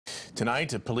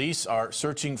Tonight, police are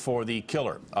searching for the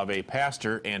killer of a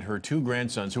pastor and her two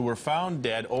grandsons who were found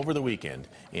dead over the weekend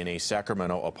in a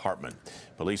Sacramento apartment.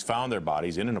 Police found their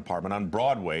bodies in an apartment on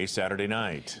Broadway Saturday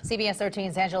night. CBS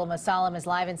 13's Angela Masalam is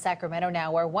live in Sacramento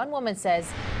now, where one woman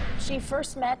says she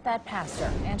first met that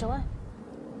pastor. Angela?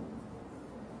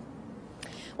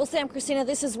 Well, Sam, Christina,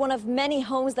 this is one of many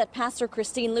homes that Pastor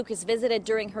Christine Lucas visited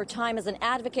during her time as an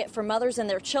advocate for mothers and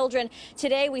their children.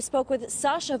 Today, we spoke with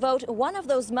Sasha Vogt, one of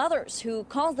those mothers who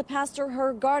calls the pastor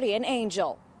her guardian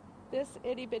angel. This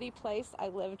itty-bitty place, I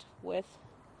lived with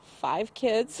 5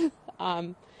 kids.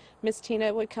 Miss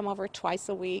Tina would come over twice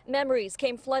a week. Memories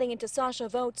came flooding into Sasha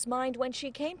Vogt's mind when she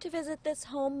came to visit this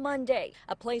home Monday,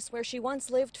 a place where she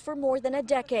once lived for more than a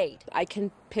decade. I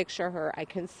can picture her. I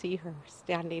can see her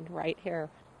standing right here,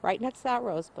 right next to that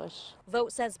rose bush.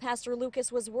 Vogt says Pastor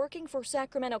Lucas was working for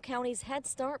Sacramento County's Head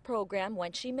Start program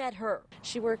when she met her.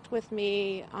 She worked with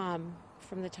me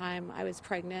from the time I was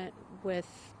pregnant with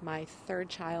my 3rd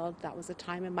child. That was a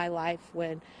time in my life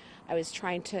when I was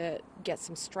trying to get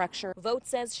some structure. Vogt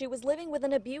says she was living with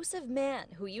an abusive man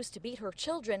who used to beat her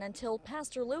children until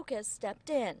Pastor Lucas stepped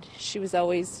in. She was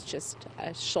always just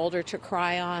a shoulder to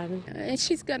cry on. And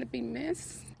she's going to be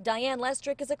missed. Diane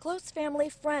Lestrick is a close family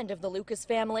friend of the Lucas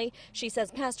family. She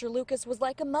says Pastor Lucas was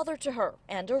like a mother to her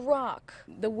and a rock.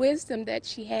 The wisdom that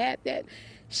she had, that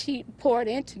she poured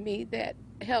into me, that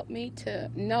helped me to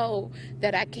know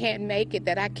that I can make it,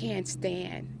 that I can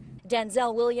stand.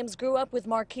 Denzel Williams grew up with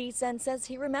Marquise and says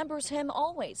he remembers him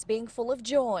always being full of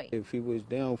joy. If he was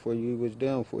down for you, he was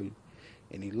down for you,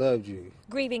 and he loved you.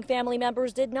 Grieving family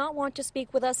members did not want to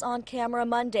speak with us on camera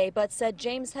Monday, but said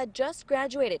James had just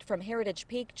graduated from Heritage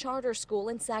Peak Charter School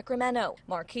in Sacramento.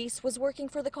 Marquise was working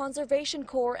for the Conservation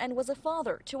Corps and was a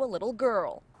father to a little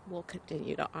girl. We'll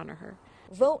continue to honor her.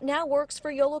 Vogt now works for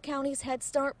Yolo County's Head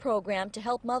Start program to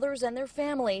help mothers and their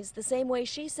families the same way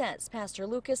she says Pastor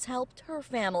Lucas helped her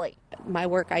family. My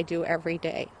work I do every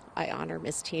day. I honor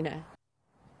Miss Tina.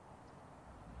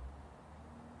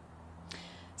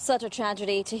 Such a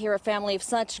tragedy to hear a family of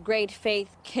such great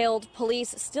faith killed.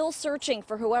 Police still searching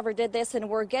for whoever did this, and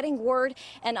we're getting word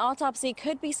an autopsy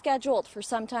could be scheduled for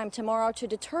sometime tomorrow to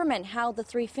determine how the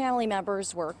 3 family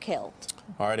members were killed.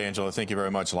 All right, Angela, thank you very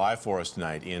much. Live for us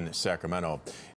tonight in Sacramento.